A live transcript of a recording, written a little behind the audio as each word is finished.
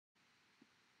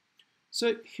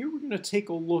So here we're going to take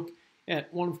a look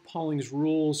at one of Pauling's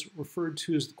rules referred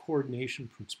to as the coordination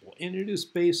principle. And it is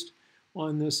based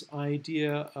on this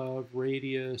idea of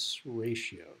radius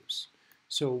ratios.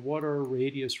 So what are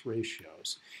radius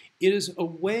ratios? It is a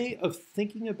way of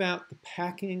thinking about the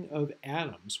packing of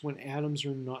atoms when atoms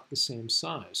are not the same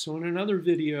size. So in another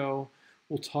video,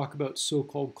 we'll talk about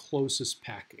so-called closest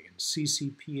packing and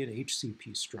CCP and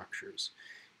HCP structures.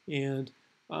 And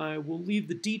I will leave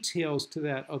the details to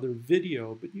that other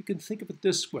video, but you can think of it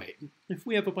this way. If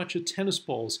we have a bunch of tennis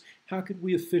balls, how could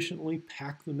we efficiently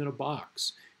pack them in a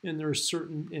box? And there are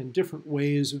certain and different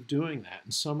ways of doing that,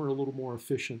 and some are a little more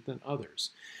efficient than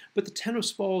others. But the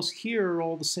tennis balls here are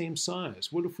all the same size.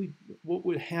 What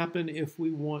would happen if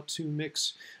we want to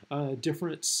mix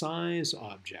different size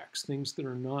objects, things that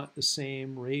are not the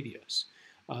same radius?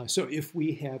 So if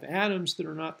we have atoms that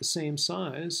are not the same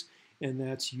size, and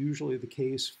that's usually the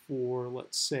case for,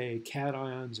 let's say,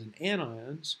 cations and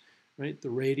anions, right? The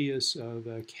radius of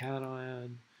a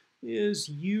cation is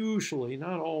usually,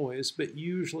 not always, but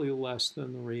usually less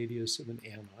than the radius of an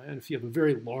anion. If you have a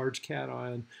very large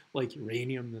cation like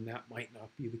uranium, then that might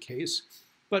not be the case.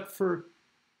 But for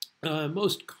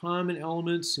most common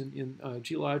elements in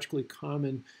geologically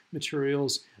common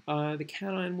materials, the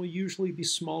cation will usually be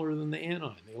smaller than the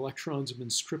anion. The electrons have been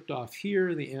stripped off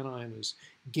here, the anion is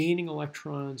gaining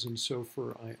electrons, and so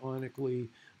for ionically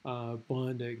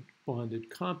bonded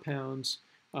compounds,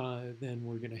 then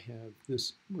we're going to have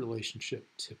this relationship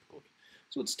typically.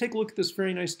 So let's take a look at this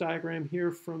very nice diagram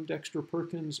here from Dexter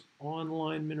Perkins'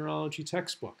 online mineralogy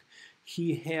textbook.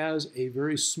 He has a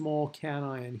very small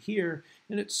cation here,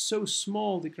 and it's so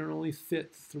small that it can only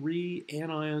fit 3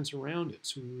 anions around it.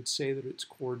 So we would say that its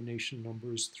coordination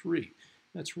number is 3.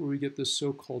 That's where we get this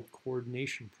so-called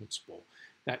coordination principle.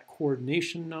 That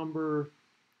coordination number,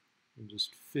 and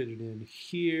just fit it in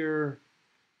here.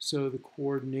 So the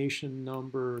coordination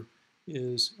number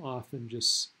is often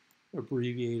just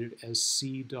abbreviated as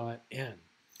C.N.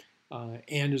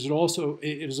 And it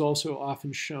is also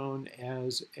often shown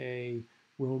as a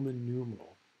Roman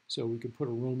numeral. So we could put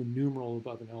a Roman numeral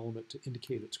above an element to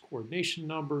indicate its coordination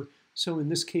number. So in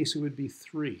this case, it would be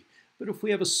 3. But if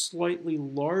we have a slightly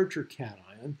larger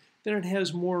cation, then it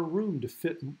has more room to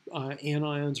fit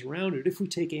anions around it if we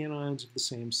take anions of the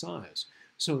same size.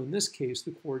 So in this case,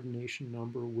 the coordination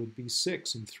number would be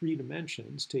 6 in 3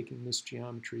 dimensions, taking this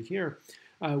geometry here.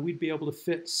 We'd be able to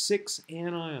fit 6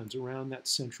 anions around that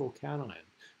central cation.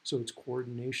 So its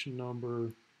coordination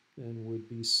number then would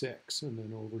be 6. And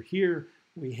then over here,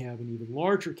 we have an even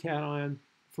larger cation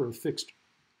for a fixed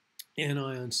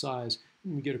anion size,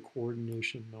 and we get a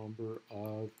coordination number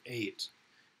of 8.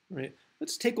 Right?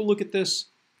 Let's take a look at this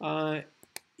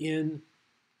in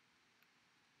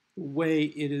the way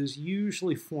it is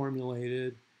usually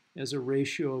formulated as a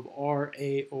ratio of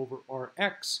RA over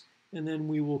RX, and then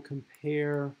we will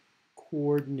compare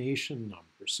coordination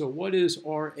numbers. So what is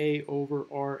RA over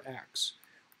RX?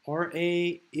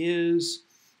 RA is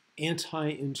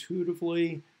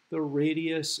anti-intuitively the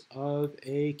radius of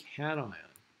a cation,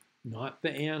 not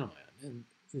the anion. And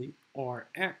the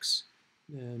RX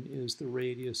then is the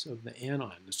radius of the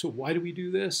anion. So why do we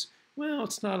do this? Well,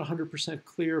 it's not 100%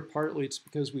 clear. Partly it's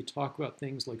because we talk about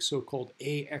things like so-called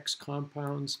AX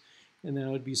compounds, and that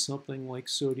would be something like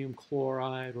sodium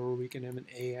chloride, or we can have an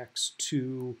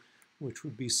AX2, which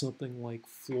would be something like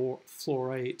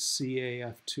fluorite,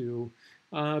 CaF2.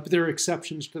 But there are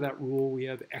exceptions to that rule. We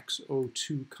have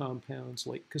XO2 compounds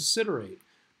like cassiterate,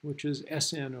 which is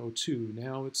SNO2.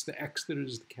 Now it's the X that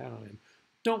is the cation.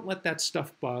 Don't let that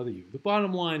stuff bother you. The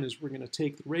bottom line is we're going to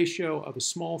take the ratio of a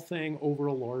small thing over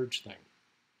a large thing.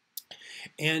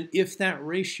 And if that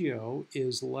ratio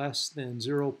is less than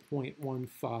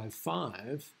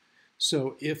 0.155,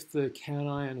 so if the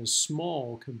cation is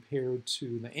small compared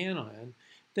to the anion,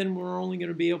 then we're only going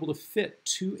to be able to fit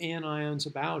 2 anions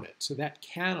about it. So that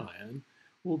cation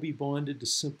will be bonded to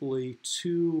simply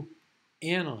 2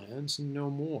 anions and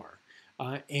no more.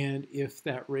 And if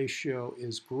that ratio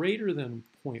is greater than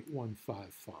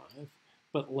 0.155,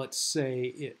 but let's say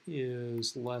it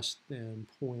is less than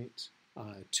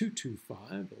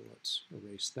 0.225, let's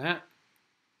erase that,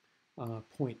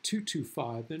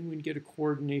 0.225, then we'd get a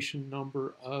coordination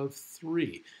number of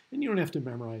 3. And you don't have to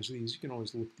memorize these. You can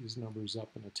always look these numbers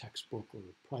up in a textbook or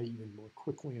probably even more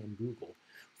quickly on Google.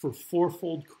 For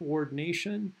 4-fold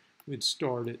coordination, we'd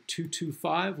start at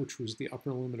 225, which was the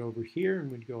upper limit over here,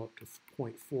 and we'd go up to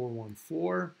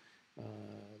 0.414. A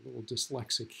little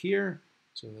dyslexic here,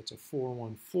 so that's a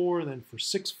 414. Then for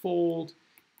 6-fold,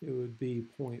 it would be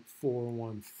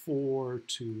 0.414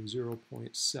 to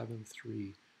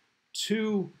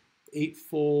 0.732.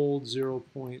 8-fold,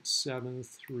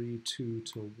 0.732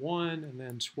 to 1, and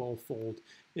then 12-fold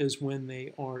is when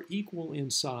they are equal in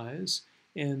size,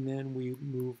 and then we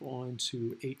move on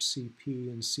to HCP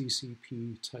and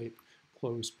CCP type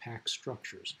closed pack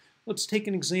structures. Let's take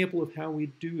an example of how we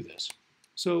do this.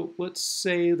 So let's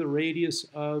say the radius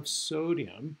of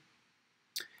sodium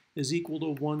is equal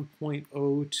to 1.02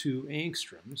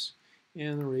 angstroms,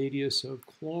 and the radius of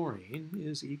chlorine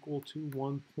is equal to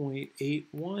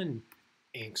 1.81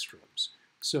 angstroms.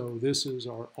 So this is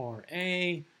our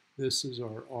RA, this is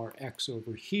our Rx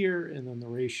over here, and then the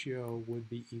ratio would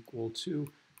be equal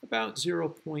to about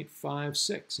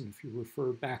 0.56. And if you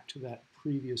refer back to that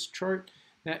previous chart,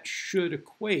 that should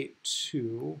equate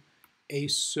to a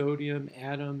sodium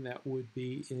atom that would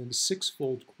be in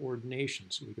 6-fold coordination.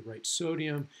 So we could write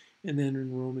sodium, and then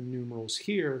in Roman numerals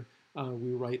here,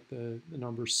 we write the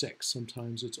number 6.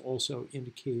 Sometimes it's also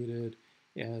indicated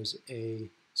as a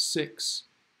 6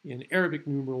 in Arabic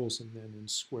numerals and then in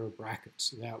square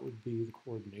brackets. So that would be the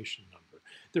coordination number.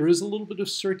 There is a little bit of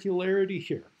circularity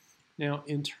here. Now,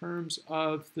 in terms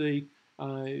of the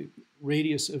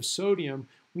radius of sodium,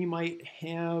 we might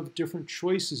have different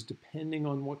choices depending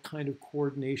on what kind of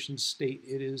coordination state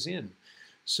it is in.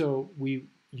 So we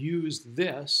use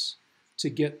this to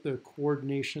get the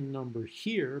coordination number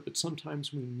here, but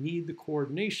sometimes we need the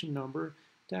coordination number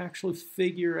to actually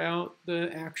figure out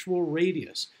the actual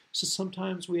radius. So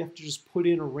sometimes we have to just put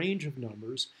in a range of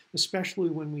numbers, especially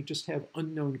when we just have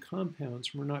unknown compounds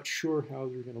and we're not sure how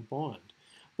they're going to bond.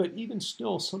 But even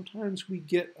still, sometimes we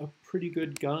get a pretty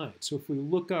good guide. So if we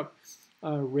look up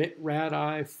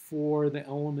radii for the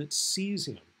element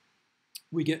cesium,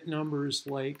 we get numbers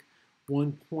like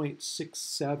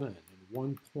 1.67 and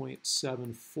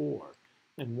 1.74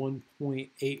 and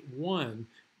 1.81,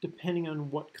 depending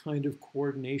on what kind of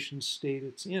coordination state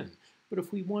it's in. But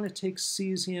if we want to take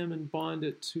cesium and bond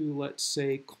it to, let's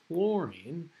say,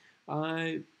 chlorine,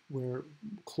 where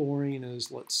chlorine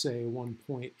is, let's say,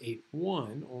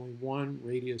 1.81, only one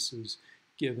radius is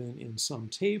given in some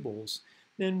tables,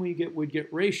 then we would get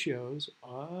ratios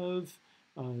of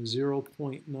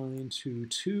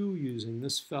 0.922 using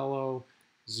this fellow,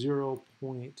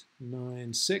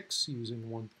 0.96 using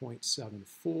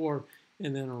 1.74,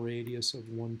 and then a radius of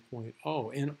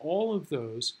 1.0. And all of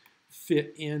those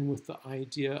fit in with the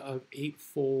idea of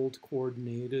 8-fold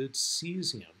coordinated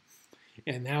cesium.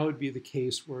 And that would be the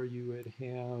case where you would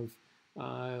have,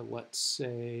 let's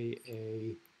say,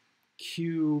 a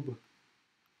cube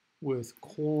with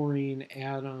chlorine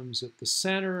atoms at the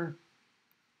center.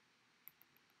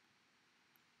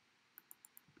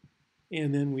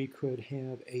 And then we could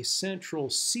have a central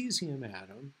cesium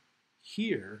atom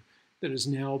here that is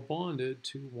now bonded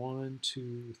to 1,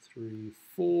 2, 3,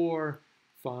 4,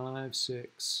 5,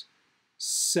 6,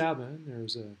 7.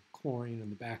 There's a chlorine in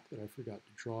the back that I forgot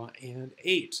to draw, and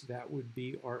 8. That would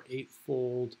be our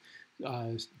 8-fold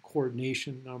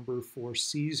coordination number for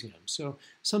cesium. So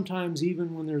sometimes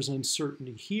even when there's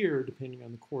uncertainty here, depending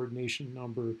on the coordination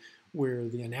number where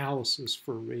the analysis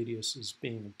for radius is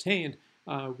being obtained,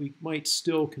 we might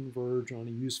still converge on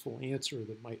a useful answer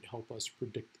that might help us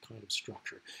predict the kind of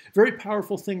structure. Very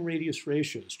powerful thing, radius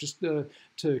ratios. Just to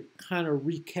kind of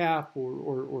recap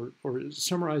or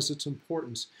summarize its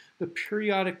importance, the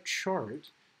periodic chart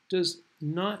does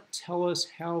not tell us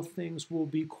how things will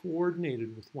be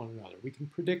coordinated with one another. We can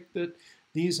predict that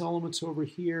these elements over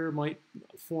here might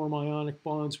form ionic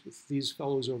bonds with these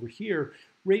fellows over here.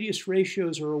 Radius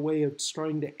ratios are a way of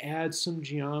starting to add some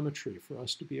geometry for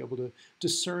us to be able to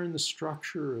discern the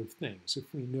structure of things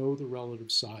if we know the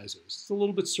relative sizes. It's a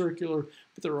little bit circular,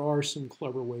 but there are some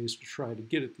clever ways to try to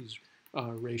get at these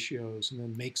ratios and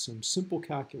then make some simple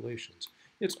calculations.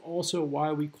 It's also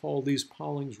why we call these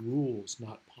Pauling's rules,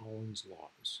 not Pauling's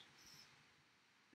laws.